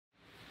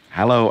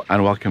Hello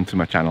and welcome to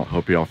my channel.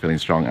 Hope you're all feeling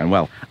strong and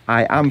well.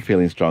 I am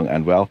feeling strong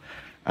and well,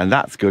 and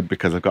that's good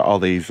because I've got all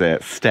these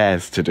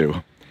stairs to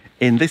do.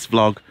 In this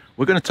vlog,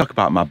 we're going to talk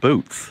about my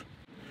boots.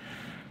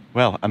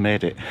 Well, I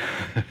made it.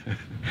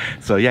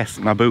 So yes,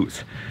 my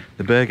boots.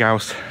 The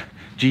Berghaus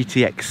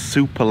GTX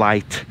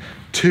Supalite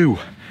II.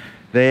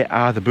 They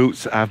are the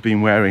boots I've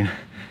been wearing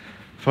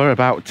for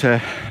about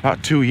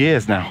 2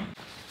 years now.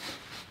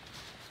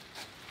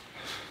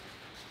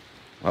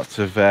 Lots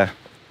of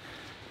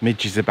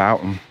midges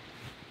about and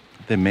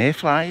the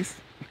mayflies.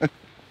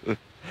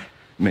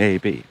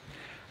 Maybe.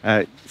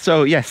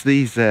 So yes,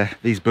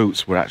 these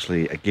boots were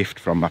actually a gift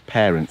from my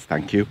parents,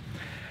 thank you.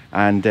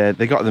 And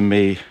they got them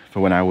me for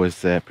when I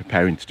was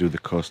preparing to do the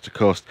coast to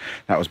coast.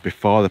 That was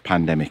before the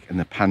pandemic, and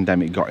the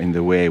pandemic got in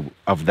the way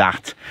of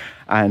that.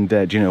 And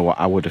do you know what?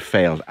 I would have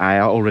failed. I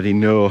already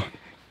know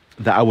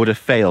that I would have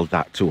failed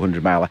that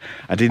 200 miler.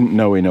 I didn't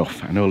know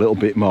enough. I know a little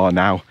bit more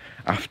now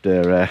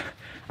after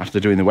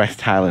doing the West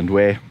Highland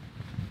Way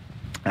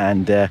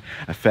and a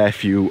fair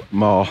few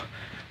more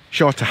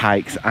shorter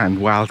hikes and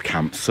wild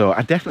camps. So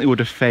I definitely would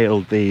have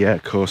failed the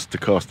coast to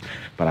coast,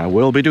 but I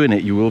will be doing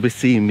it. You will be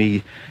seeing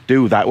me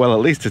do that, well,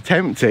 at least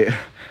attempt it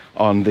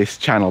on this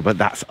channel, but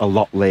that's a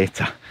lot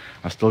later.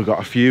 I've still got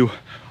a few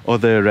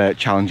other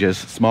challenges,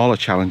 smaller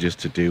challenges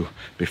to do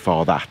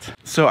before that.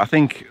 So I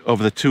think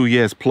over the 2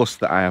 years plus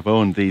that I have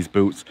owned these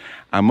boots,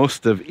 I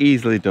must have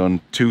easily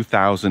done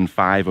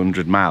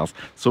 2,500 miles,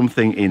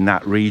 something in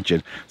that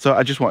region. So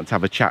I just want to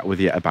have a chat with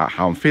you about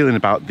how I'm feeling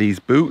about these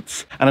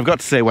boots. And I've got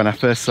to say, when I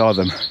first saw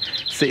them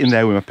sitting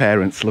there with my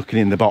parents looking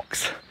in the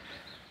box,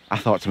 I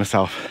thought to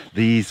myself,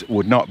 these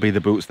would not be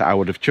the boots that I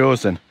would have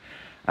chosen.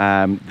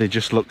 They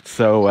just looked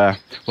so,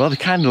 well, they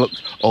kind of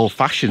looked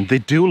old-fashioned. They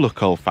do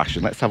look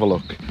old-fashioned. Let's have a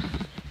look.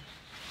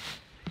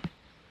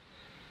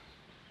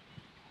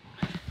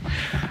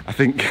 I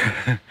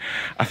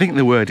think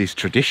the word is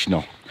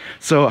traditional.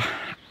 So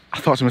I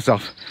thought to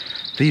myself,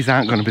 these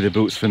aren't going to be the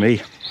boots for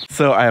me.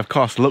 So I, of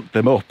course, looked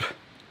them up.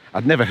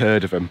 I'd never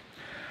heard of them.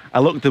 I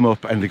looked them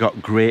up and they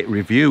got great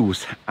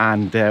reviews.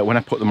 And when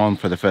I put them on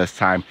for the first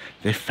time,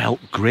 they felt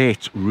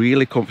great,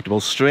 really comfortable,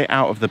 straight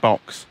out of the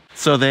box.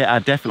 So they are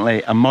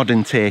definitely a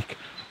modern take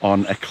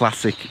on a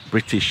classic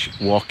British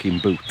walking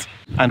boot.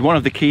 And one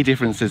of the key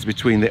differences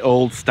between the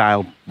old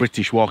style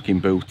British walking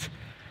boot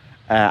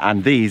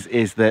and these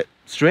is that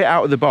straight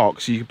out of the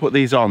box, you can put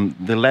these on,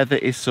 the leather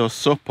is so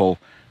supple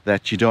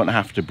that you don't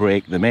have to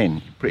break them in.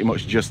 You pretty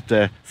much just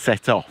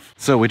set off.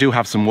 So we do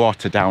have some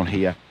water down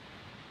here.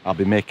 I'll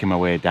be making my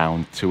way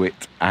down to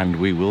it and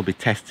we will be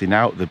testing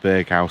out the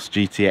Berghaus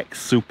GTX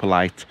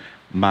Supalite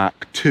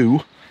Mark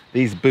II.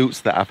 These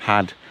boots that I've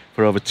had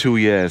for over 2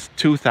 years,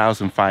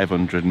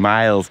 2,500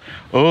 miles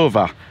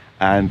over,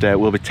 and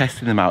we'll be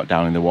testing them out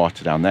down in the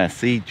water down there,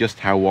 see just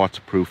how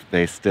waterproof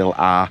they still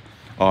are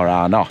or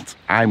are not.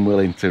 I'm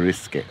willing to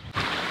risk it.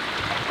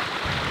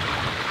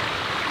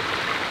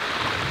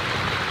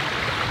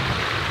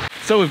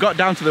 So we've got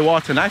down to the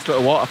water, nice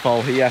little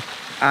waterfall here,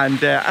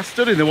 and I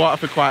stood in the water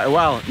for quite a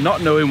while,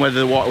 not knowing whether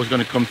the water was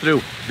going to come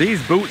through.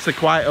 These boots are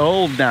quite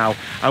old now.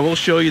 I will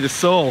show you the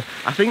sole.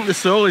 I think the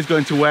sole is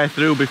going to wear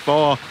through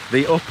before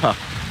the upper.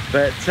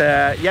 But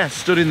yeah,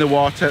 stood in the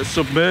water,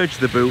 submerged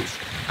the boots,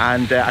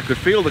 and I could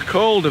feel the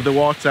cold of the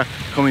water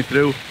coming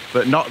through,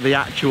 but not the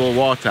actual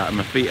water, and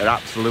my feet are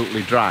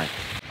absolutely dry.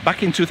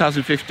 Back in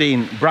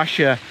 2015,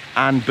 Brasher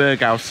and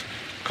Berghaus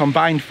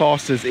combined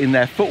forces in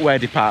their footwear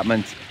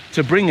department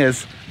to bring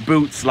us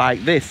boots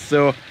like this.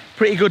 So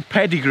pretty good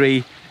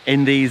pedigree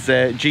in these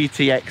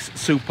GTX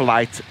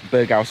Supalite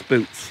Berghaus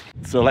boots.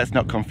 So let's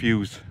not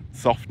confuse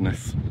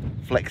softness,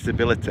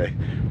 flexibility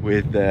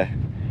with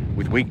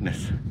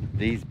weakness.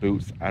 These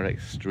boots are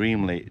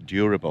extremely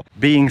durable.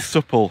 Being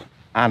supple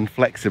and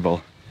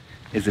flexible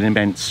is an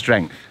immense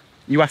strength.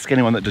 You ask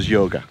anyone that does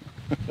yoga.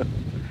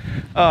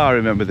 Oh, I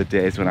remember the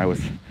days when I was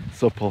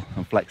supple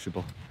and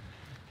flexible.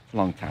 It's a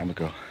long time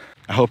ago.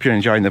 I hope you're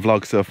enjoying the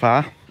vlog so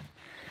far.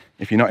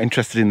 If you're not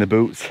interested in the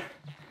boots,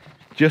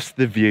 just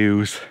the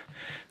views.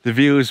 The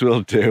views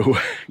will do.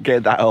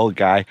 Get that old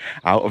guy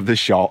out of the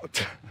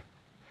shot.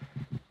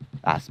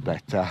 That's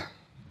better.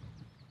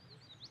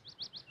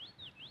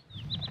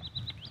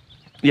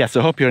 Yeah,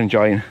 so I hope you're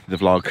enjoying the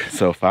vlog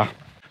so far.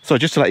 So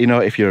just to let you know,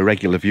 if you're a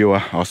regular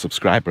viewer or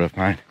subscriber of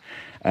mine,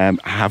 I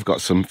have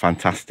got some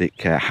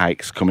fantastic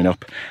hikes coming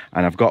up,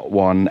 and I've got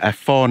one, a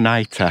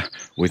 4-nighter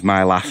with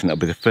my lass, and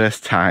it'll be the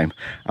first time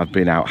I've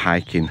been out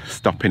hiking,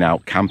 stopping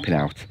out, camping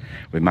out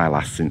with my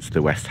lass since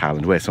the West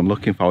Highland Way. So I'm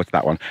looking forward to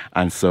that one,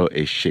 and so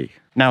is she.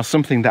 Now,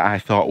 something that I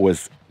thought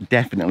was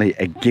definitely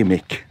a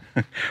gimmick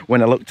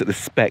when I looked at the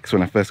specs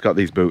when I first got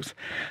these boots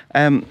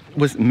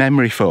was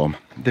memory foam.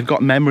 They've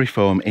got memory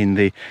foam in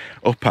the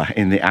upper,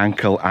 in the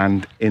ankle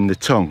and in the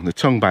tongue. The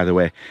tongue, by the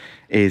way,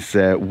 is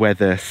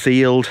weather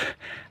sealed,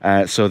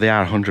 so they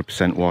are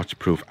 100%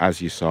 waterproof, as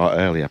you saw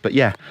earlier. But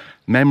yeah,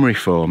 memory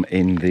foam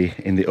in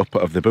the upper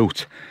of the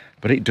boot,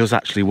 but it does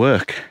actually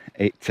work.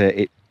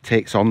 It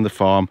takes on the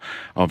form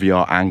of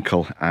your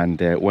ankle, and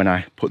when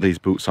I put these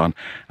boots on,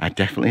 I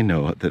definitely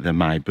know that they're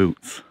my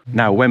boots.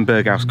 Now, when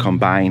Berghaus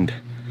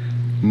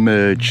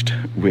merged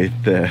with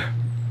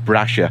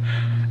Brasher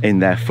in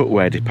their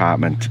footwear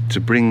department to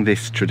bring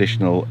this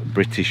traditional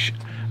British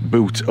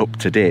boot up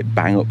to date,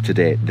 bang up to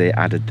date, they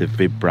added the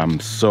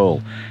Vibram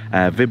sole.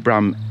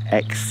 Vibram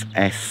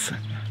XS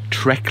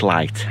Trek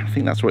Supalite, I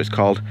think that's what it's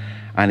called,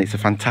 and it's a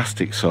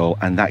fantastic sole,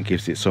 and that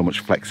gives it so much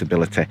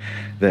flexibility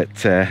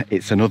that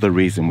it's another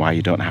reason why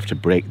you don't have to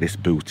break this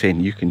boot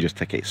in. You can just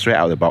take it straight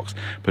out of the box,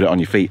 put it on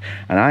your feet,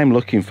 and I'm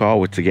looking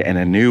forward to getting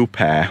a new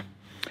pair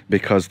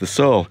because the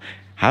sole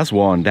has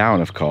worn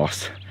down, of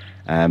course,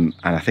 and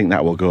I think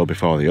that will go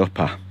before the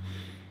upper.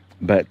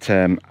 But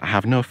I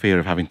have no fear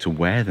of having to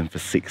wear them for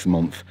 6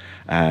 months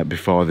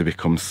before they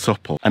become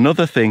supple.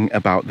 Another thing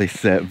about this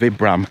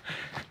Vibram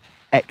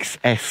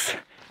XS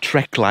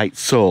Trek Supalite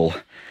sole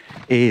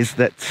is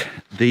that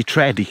the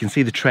tread, you can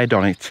see the tread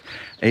on it,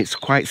 it's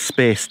quite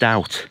spaced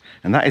out,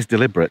 and that is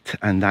deliberate,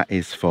 and that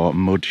is for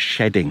mud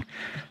shedding.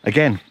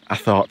 Again, I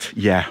thought,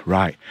 yeah,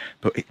 right,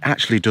 but it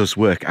actually does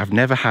work. I've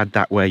never had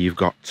that where you've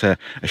got a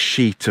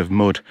sheet of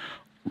mud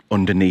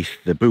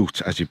underneath the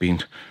boot as you've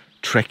been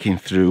trekking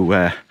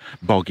through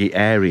boggy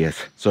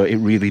areas, so it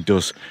really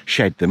does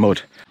shed the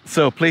mud.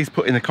 So please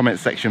put in the comment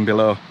section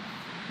below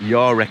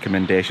your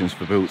recommendations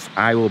for boots.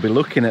 I will be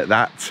looking at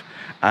that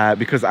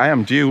because I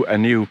am due a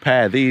new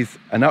pair. These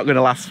are not going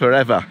to last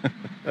forever.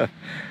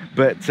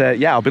 But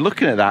yeah, I'll be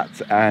looking at that,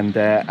 and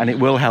it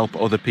will help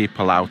other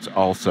people out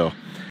also.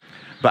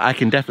 But I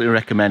can definitely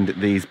recommend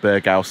these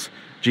Berghaus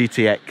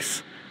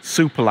GTX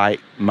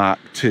Supalite Mark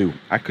II.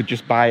 I could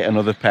just buy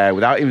another pair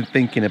without even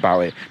thinking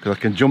about it, because I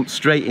can jump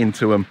straight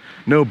into them,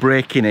 no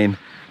breaking in,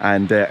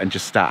 and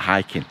just start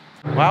hiking.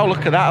 Wow,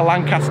 look at that, a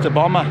Lancaster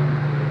bomber.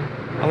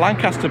 A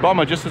Lancaster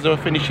bomber just as I was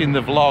finishing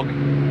the vlog.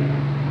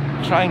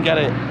 Try and get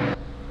it.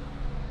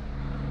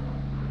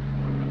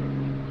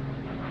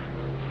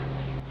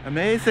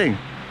 Amazing.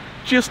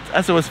 Just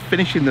as I was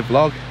finishing the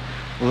vlog,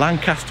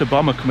 Lancaster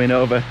bomber coming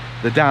over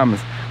the dams.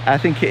 I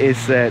think it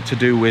is to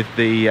do with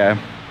the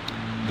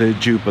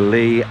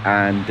Jubilee,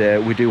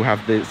 and we do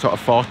have the sort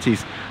of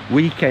 40s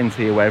weekends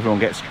here where everyone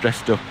gets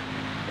dressed up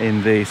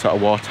in the sort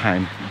of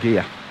wartime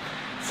gear.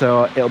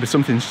 So it'll be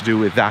something to do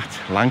with that.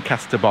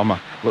 Lancaster bomber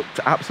looked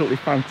absolutely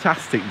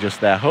fantastic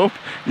just there. Hope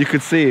you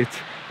could see it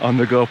on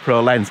the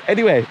GoPro lens.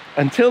 Anyway,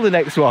 until the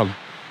next one,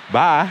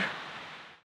 bye.